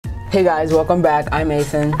Hey guys, welcome back. I'm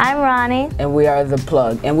Ethan. I'm Ronnie. And we are The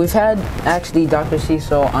Plug. And we've had actually Dr.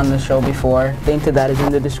 Cecil on the show before. Link to that is in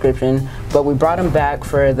the description. But we brought him back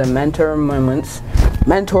for the mentor moments.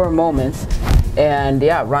 And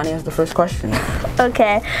yeah, Ronnie has the first question.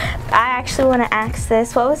 Okay, I actually want to ask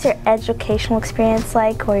this. What was your educational experience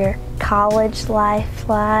like, or your college life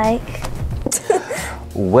like?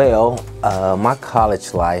 Well, my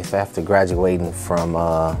college life, after graduating from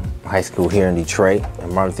high school here in Detroit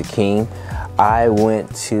and Martin Luther King, I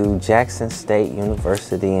went to Jackson State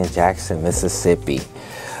University in Jackson, Mississippi.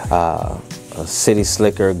 A city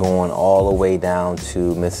slicker going all the way down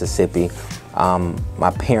to Mississippi.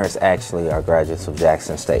 My parents actually are graduates of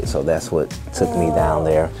Jackson State, so that's what took me down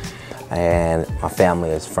there. And my family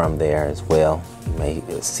is from there as well. You may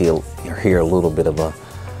hear a little bit of a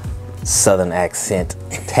southern accent,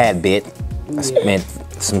 a tad bit. I spent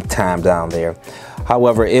some time down there.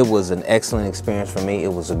 However, it was an excellent experience for me.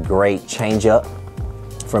 It was a great change up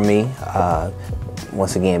for me.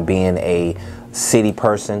 Once again, being a city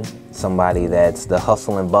person, somebody that's the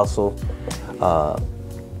hustle and bustle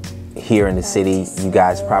here in the city. You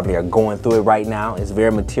guys probably are going through it right now. It's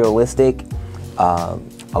very materialistic, a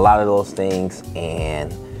lot of those things,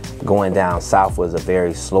 and going down south was a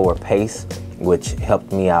very slower pace, which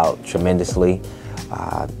helped me out tremendously.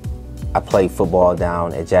 I played football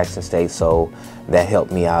down at Jackson State, so that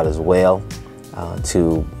helped me out as well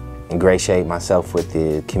to ingratiate myself with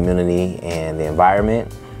the community and the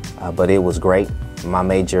environment. But it was great. My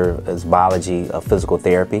major is biology of physical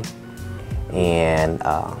therapy, and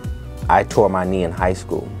I tore my knee in high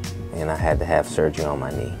school, and I had to have surgery on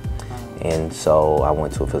my knee. And so I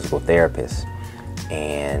went to a physical therapist,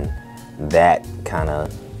 and that kind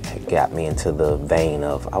of got me into the vein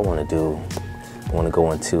of I want to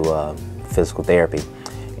go into physical therapy.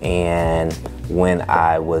 And when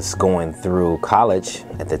I was going through college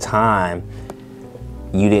at the time,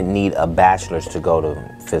 you didn't need a bachelor's to go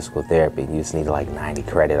to physical therapy. You just needed like 90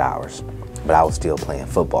 credit hours, but I was still playing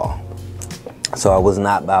football. So I was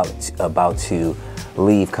not about to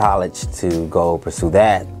leave college to go pursue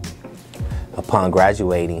that. Upon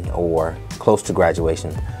graduating, or close to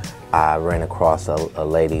graduation, I ran across a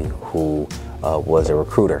lady who was a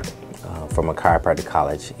recruiter from a chiropractic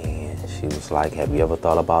college, and she was like, "Have you ever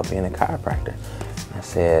thought about being a chiropractor?" I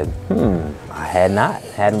said, I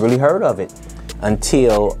hadn't really heard of it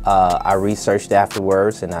until I researched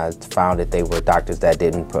afterwards, and I found that they were doctors that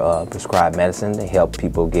didn't prescribe medicine. They help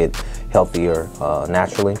people get healthier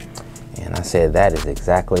naturally, and I said, that is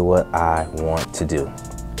exactly what I want to do.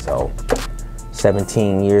 So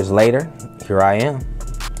 17 years later, here I am.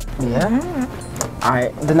 Yeah. All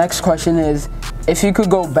right, the next question is, if you could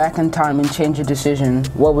go back in time and change a decision,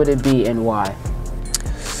 what would it be and why?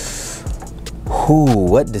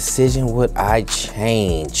 What decision would I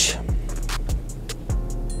change?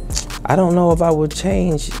 I don't know if I would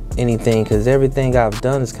change anything, because everything I've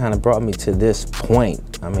done has kind of brought me to this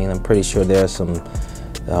point. I mean, I'm pretty sure there are some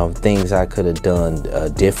things I could have done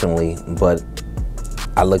differently, but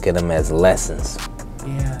I look at them as lessons.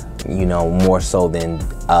 Yeah. You know, more so than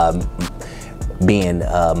being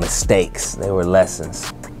mistakes. They were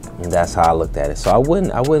lessons, and that's how I looked at it. So I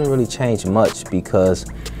wouldn't really change much, because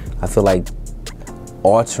I feel like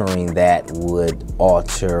altering that would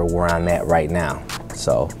alter where I'm at right now.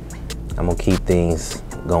 So I'm gonna keep things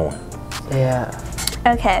going. Yeah.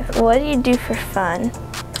 Okay, what do you do for fun?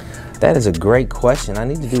 That is a great question. I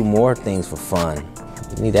need to do more things for fun.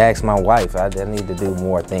 You need to ask my wife. I need to do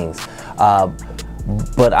more things.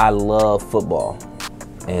 But I love football,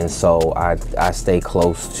 and so I stay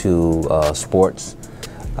close to sports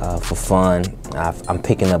for fun. I'm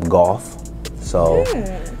picking up golf, so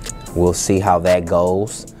we'll see how that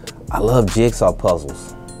goes. I love jigsaw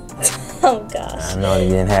puzzles. Oh gosh. I know you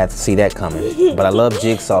didn't have to see that coming, but I love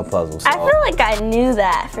jigsaw puzzles. I feel like I knew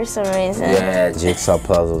that for some reason. Yeah, jigsaw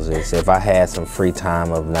puzzles is, if I had some free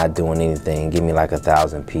time of not doing anything, give me like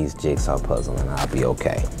 1,000-piece jigsaw puzzle and I'll be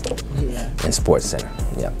okay. Yeah. In Sports Center,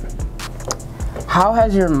 yep. How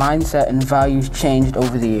has your mindset and values changed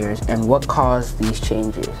over the years, and what caused these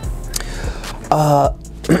changes?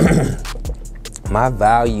 My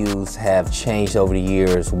values have changed over the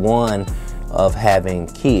years. One, of having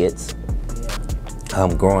kids.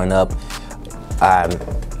 Growing up, I've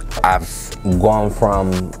gone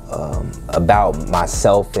from about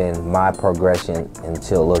myself and my progression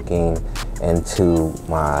until looking into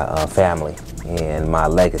my family and my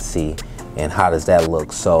legacy and how does that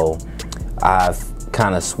look. So I've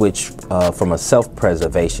kind of switched from a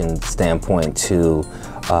self-preservation standpoint to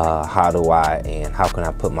how can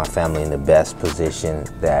I put my family in the best position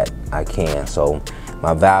that I can. So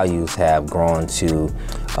my values have grown to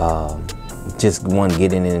just one,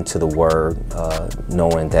 getting into the Word,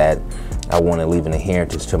 knowing that I want to leave an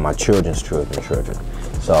inheritance to my children's children.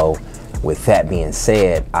 So with that being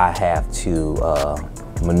said, I have to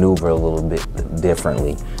maneuver a little bit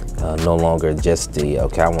differently. No longer just the,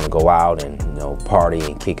 okay, I want to go out and party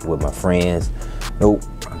and kick it with my friends. Nope,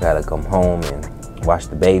 I gotta come home and watch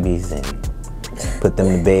the babies and put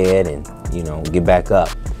them to bed and get back up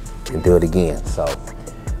and do it again. So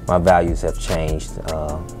my values have changed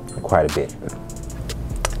quite a bit.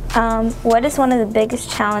 What is one of the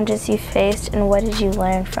biggest challenges you faced, and what did you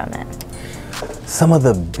learn from it? Some of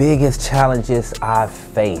the biggest challenges I've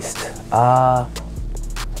faced.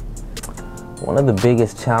 One of the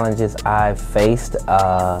biggest challenges I've faced,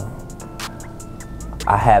 I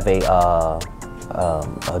have a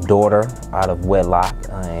daughter out of wedlock,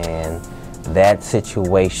 and that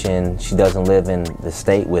situation, she doesn't live in the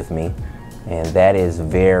state with me, and that is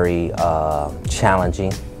very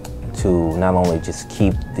challenging to not only just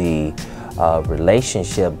keep the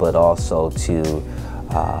relationship, but also to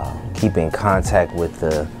keep in contact with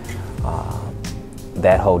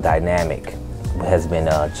that whole dynamic has been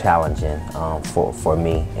challenging for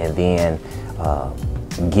me. And then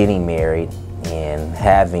getting married and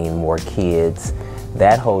having more kids,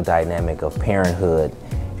 that whole dynamic of parenthood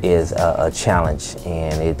is a challenge,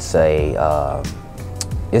 and it's a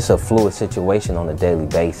fluid situation on a daily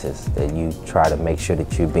basis that you try to make sure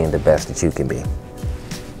that you're being the best that you can be.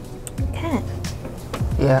 Okay.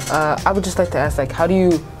 Yeah, I would just like to ask, like, how do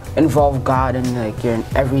you involve God in like your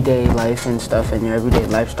everyday life and stuff, and your everyday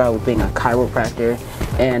lifestyle with being a chiropractor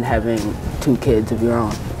and having 2 kids of your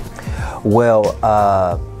own? Well,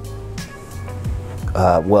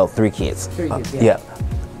 3 kids. 3 kids, Yeah.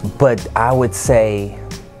 But I would say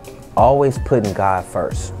always putting God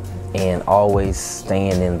first and always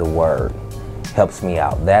staying in the Word helps me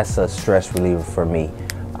out. That's a stress reliever for me.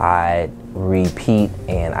 I repeat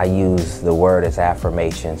and I use the Word as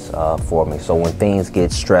affirmations for me. So when things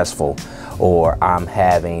get stressful, or I'm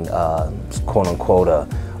having quote unquote a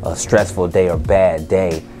stressful day or bad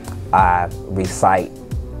day, I recite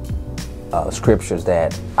scriptures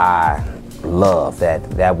that I love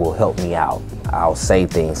that will help me out. I'll say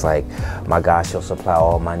things like, my God shall supply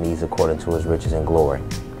all my needs according to his riches and glory.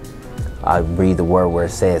 I read the word where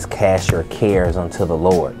it says, cast your cares unto the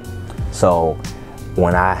Lord. So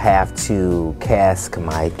when I have to cast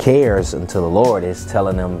my cares unto the Lord, it's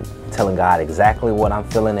telling God exactly what I'm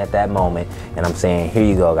feeling at that moment, and I'm saying, here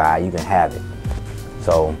you go, God, you can have it.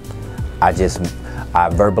 So I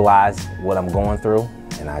verbalize what I'm going through,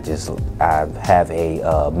 and I have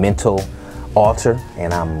a mental altar,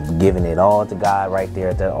 and I'm giving it all to God right there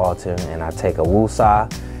at that altar, and I take a woosah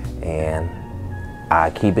and I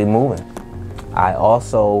keep it moving. I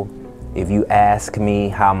also, if you ask me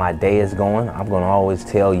how my day is going, I'm going to always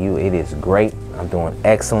tell you it is great. I'm doing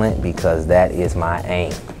excellent, because that is my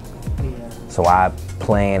aim. So I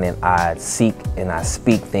plan and I seek and I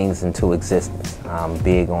speak things into existence. I'm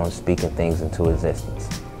big on speaking things into existence.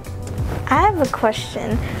 I have a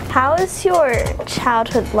question. How is your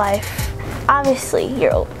childhood life? Obviously,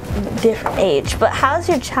 you're a different age, but how's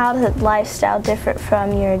your childhood lifestyle different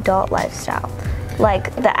from your adult lifestyle?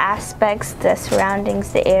 Like the aspects, the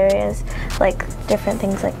surroundings, the areas, like different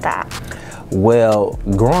things like that. Well,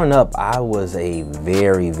 growing up, I was a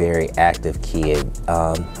very, very active kid.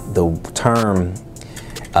 The term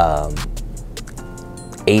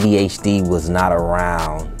ADHD was not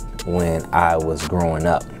around when I was growing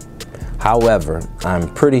up. However,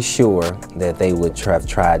 I'm pretty sure that they would have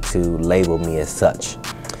tried to label me as such,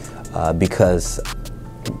 because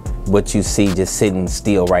what you see just sitting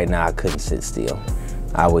still right now, I couldn't sit still.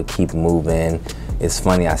 I would keep moving. It's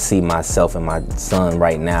funny, I see myself and my son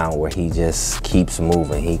right now where he just keeps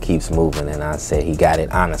moving. He keeps moving, and I say he got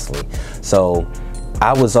it, honestly. So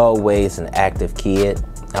I was always an active kid.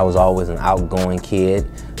 I was always an outgoing kid.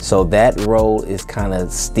 So that role is kind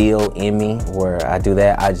of still in me where I do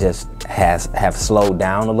that. I just have slowed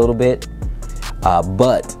down a little bit,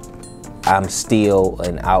 but I'm still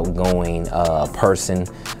an outgoing person.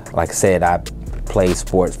 Like I said, I played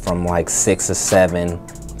sports from like 6 or 7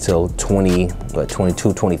 till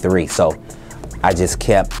 22, 23. So I just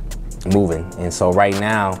kept moving. And so right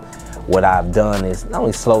now, what I've done is not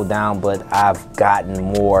only slow down, but I've gotten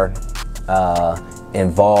more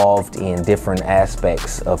involved in different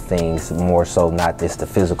aspects of things, more so not just the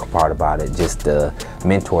physical part about it, just the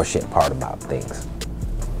mentorship part about things.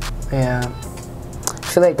 Yeah, I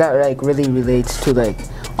feel like that like really relates to like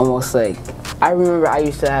almost like, I remember I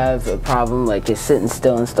used to have a problem like just sitting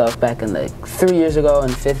still and stuff back in like 3 years ago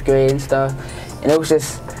in 5th grade and stuff, and it was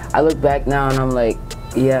just, I look back now and I'm like,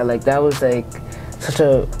 yeah, like that was like such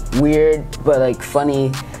a weird but like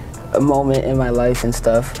funny moment in my life and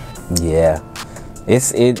stuff. Yeah,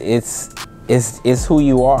 it's who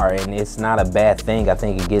you are, and it's not a bad thing. I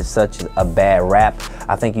think it gets such a bad rap.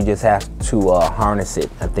 I think you just have to harness it.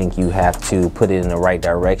 I think you have to put it in the right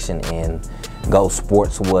direction, and go.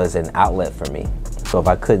 Sports was an outlet for me. So if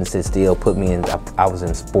I couldn't sit still, put me in, I was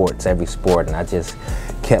in sports, every sport, and I just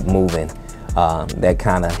kept moving. That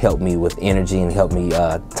kind of helped me with energy and helped me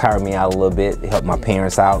tire me out a little bit, helped my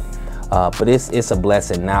parents out. But it's a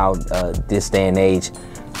blessing now, this day and age.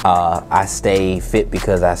 I stay fit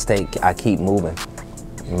because I keep moving.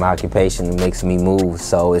 My occupation makes me move,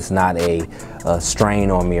 so it's not a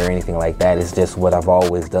strain on me or anything like that. It's just what I've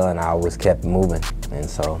always done. I always kept moving, and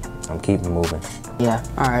so I'm keeping moving. Yeah,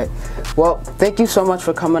 all right. Well, thank you so much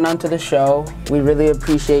for coming onto the show. We really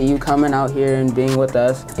appreciate you coming out here and being with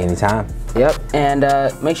us. Anytime. Yep, and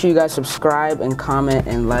make sure you guys subscribe and comment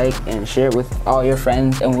and like and share it with all your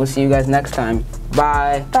friends, and we'll see you guys next time.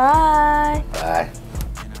 Bye. Bye. Bye.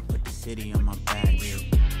 City on my back.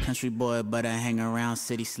 Country boy, but I hang around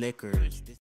city slickers.